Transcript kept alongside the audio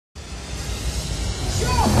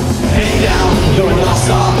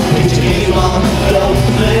star, get your name on the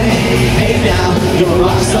plane. Hey now, you're a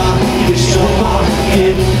rock star, get your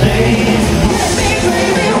fucking name. Let me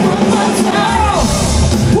baby one more time.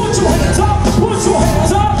 Put your hands up, put your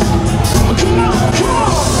hands up. Come on, come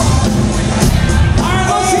on. Alright,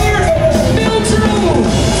 let's hear it. Bill Drew.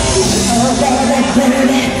 Oh baby,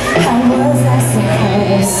 baby, how was I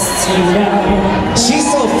supposed to know? She's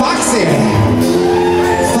so foxy.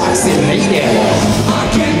 Foxy lady. I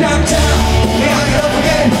get knocked down, and I get up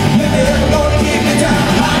again. You're never gonna keep me down.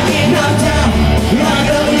 I get knocked down, and I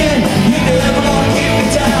get up again. You're never gonna keep me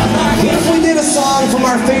down. What if we did a song from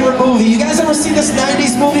our favorite movie? You guys ever seen this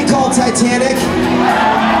 90s movie called Titanic?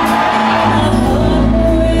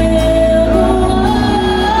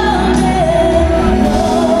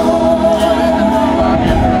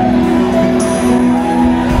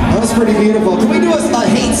 Pretty beautiful. Can we do a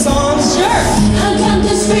hate song? Sure. I got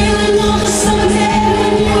this feeling on the summer day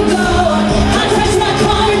when you go. I crash my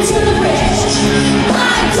car into the bridge.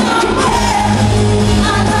 I don't care.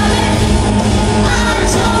 I love it. I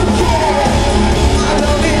don't care. I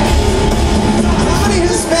love it. How many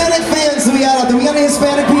Hispanic fans do we got out there? We got any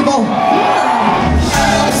Hispanic people?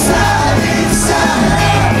 Outside,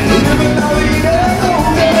 inside, even though we don't know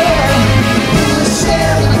there. We'll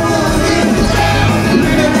share the movie.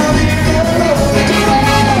 Living on the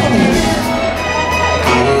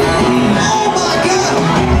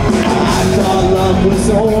was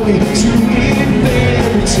only to get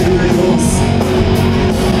fairy tales,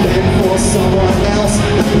 then for someone else,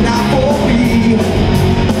 not for me.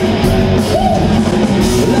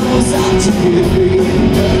 Love was out to get me,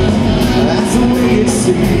 that's the way it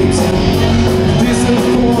seems.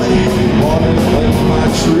 Disappointed, wanted to play my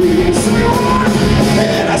dreams,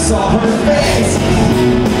 and I saw her face.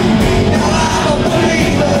 Now I'm a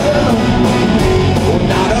believer, well,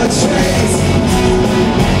 not a trace,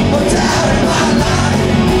 but doubt in my life.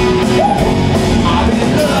 I'm in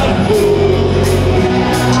love.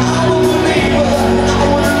 I'm a believer. I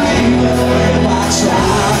wouldn't leave her if I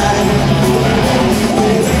tried.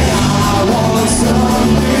 Baby, I want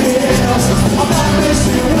something else. I'm not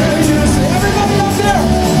missing when you say everybody up there.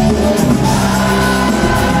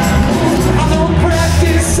 I don't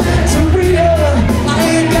practice Santeria. I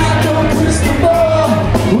ain't got no crystal ball.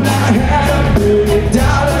 Well, I had $1 million,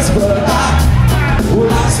 but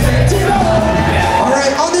I spent it all. All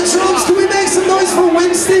right, on the drums, can we make some noise for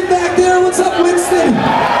Winston back there? What's up, Winston?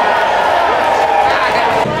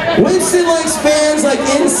 Winston likes bands like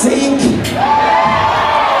NSYNC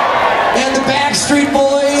and the Backstreet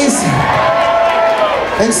Boys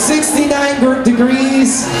and 69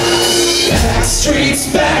 Degrees. Backstreet's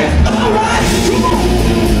back. All right, come on.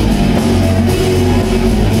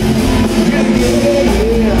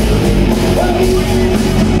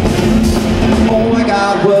 Oh my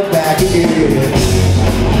God, we're back again.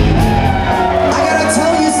 I gotta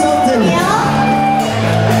tell you something. Yeah?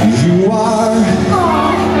 You are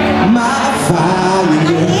my fire,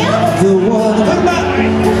 the one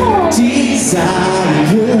desire.